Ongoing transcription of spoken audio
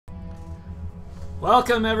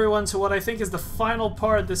Welcome everyone to what I think is the final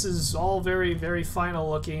part. This is all very, very final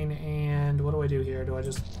looking, and what do I do here? Do I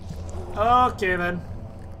just... Okay then.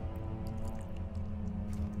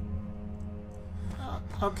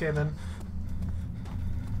 Okay then.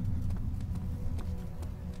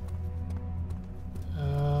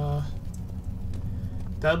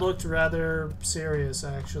 That looked rather serious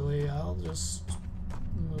actually. I'll just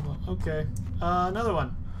move on. Okay. Another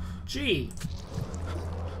one. G.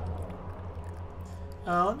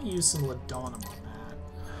 Let me use some laudanum on that.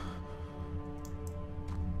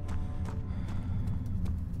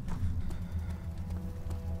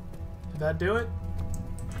 Did that do it?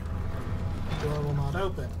 The door will not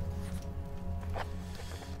open.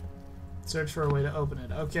 Search for a way to open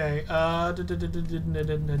it. Okay. Ah.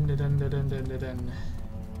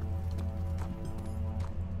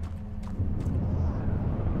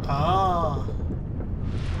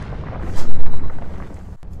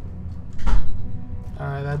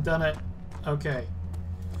 Alright, that done it. Okay.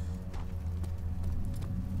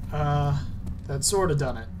 That sort of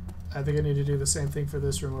done it. I think I need to do the same thing for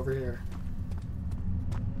this room over here.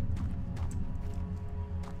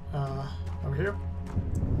 Over here.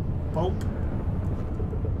 Boop.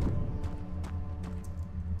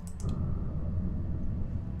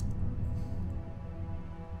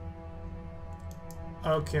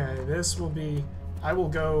 Okay, this will be... I will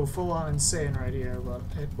go full-on insane right here, but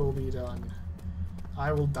it will be done.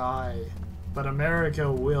 I will die, but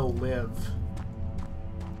America will live.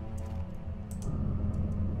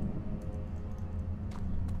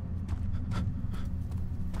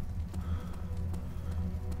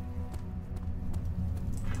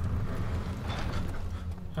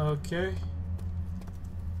 Okay.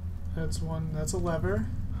 That's one, that's a lever.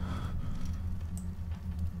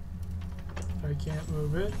 I can't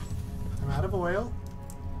move it. I'm out of oil.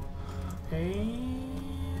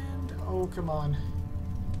 And... oh, come on.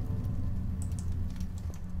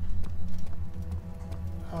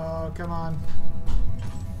 Oh, come on.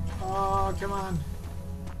 Oh, come on.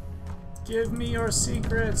 Give me your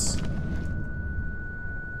secrets.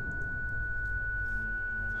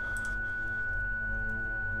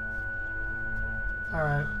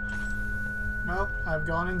 Alright. Well, I've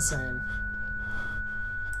gone insane.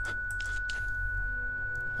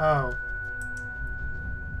 Oh.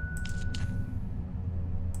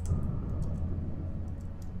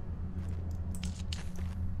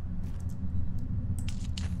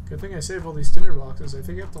 Good thing I saved all these tinder boxes. I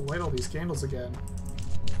think I have to light all these candles again.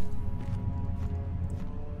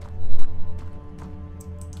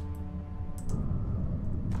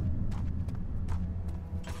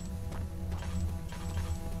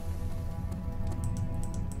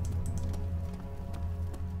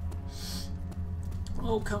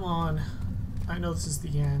 Oh, come on. I know this is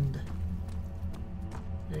the end.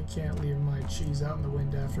 I can't leave my cheese out in the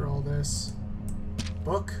wind after all this.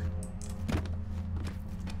 Book?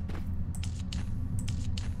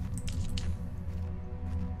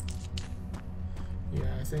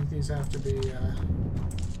 Yeah, I think these have to be,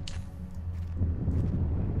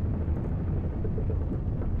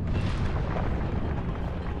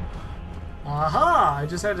 Aha! I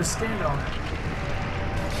just had to stand on it.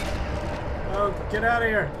 Oh, get out of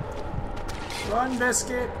here! Run,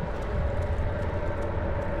 Biscuit!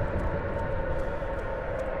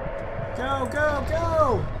 Go, go,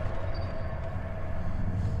 go!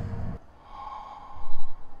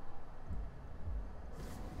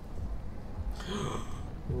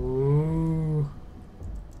 Ooh.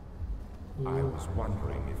 I was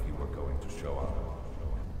wondering if you were going to show up.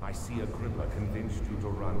 I see Agrippa convinced you to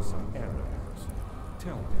run some errands.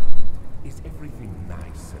 Tell me, is everything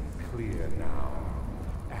nice and clear now?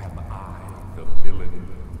 Am I the villain?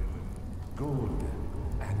 Good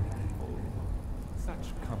and evil.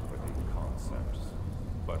 Such comforting concepts,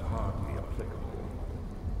 but hardly applicable.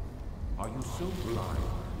 Are you so blind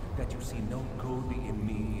that you see no good in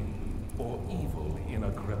me or evil in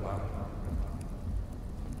Agrippa?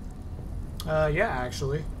 Yeah,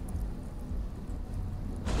 actually.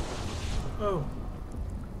 Oh.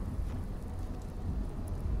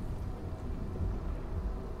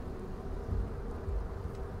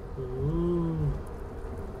 Ooh.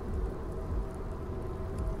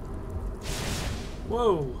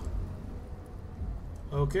 Whoa.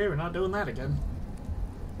 Okay, we're not doing that again.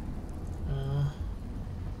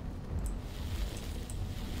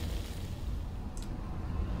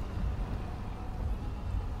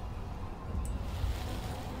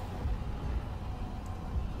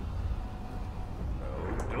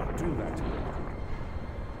 Don't do that.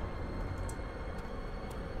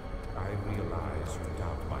 I realize you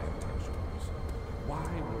doubt my intentions. Why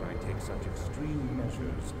would I take such such extreme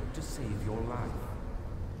measures to save your life.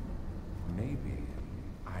 Maybe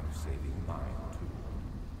I'm saving mine too.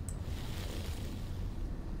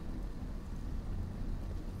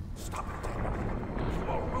 Stop it, Daniel.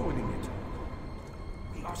 You are ruining it.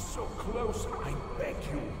 We are so close, I beg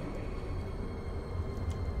you.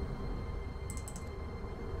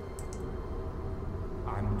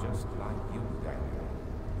 I'm just like you, Daniel.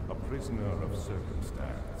 A prisoner of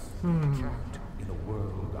circumstance. Trapped in a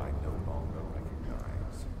world I no longer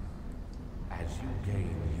recognize. As you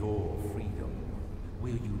gain your freedom,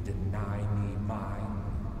 will you deny me mine?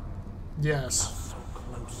 Yes. So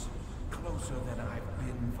close. Closer than I've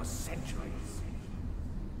been for centuries.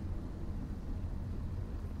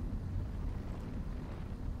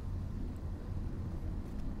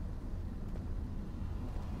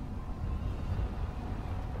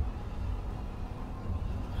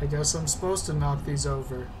 I guess I'm supposed to knock these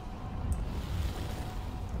over.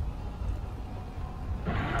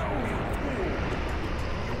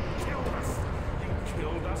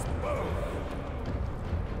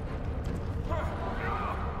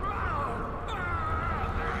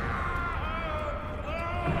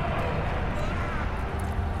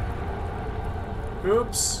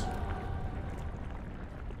 Oops.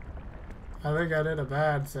 I think I did a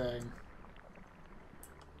bad thing.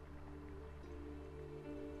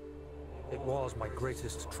 It was my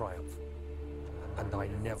greatest triumph, and I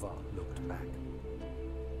never looked back.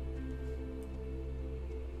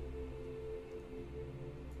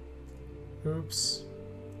 Oops.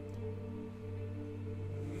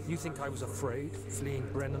 You think I was afraid, fleeing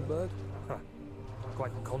Brennenburg? Huh.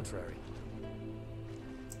 Quite the contrary.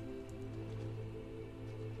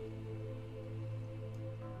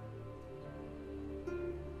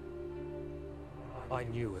 I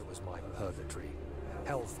knew it was my purgatory.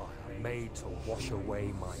 Hellfire made to wash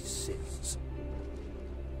away my sins.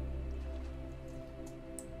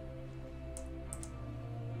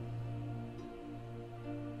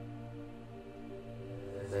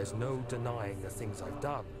 There's no denying the things I've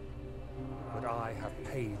done, but I have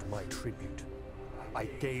paid my tribute. I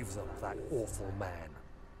gave them that awful man.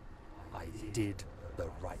 I did the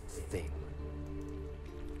right thing.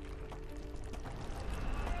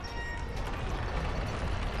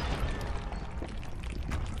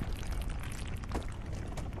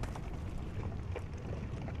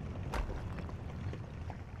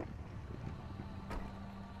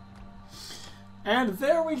 And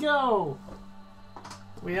there we go!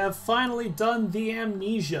 We have finally done the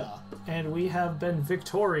Amnesia, and we have been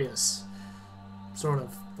victorious. Sort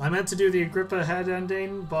of. I meant to do the Agrippa head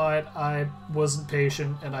ending, but I wasn't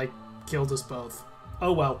patient, and I killed us both.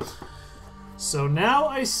 Oh well. So now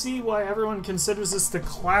I see why everyone considers this the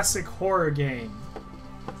classic horror game.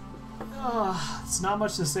 It's not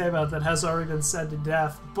much to say about that, has already been said to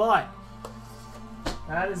death, but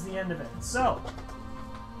that is the end of it. So,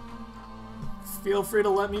 feel free to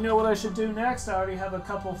let me know what I should do next. I already have a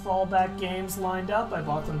couple fallback games lined up. I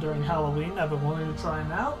bought them during Halloween. I've been wanting to try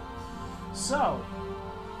them out. So,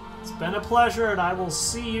 it's been a pleasure, and I will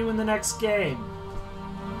see you in the next game.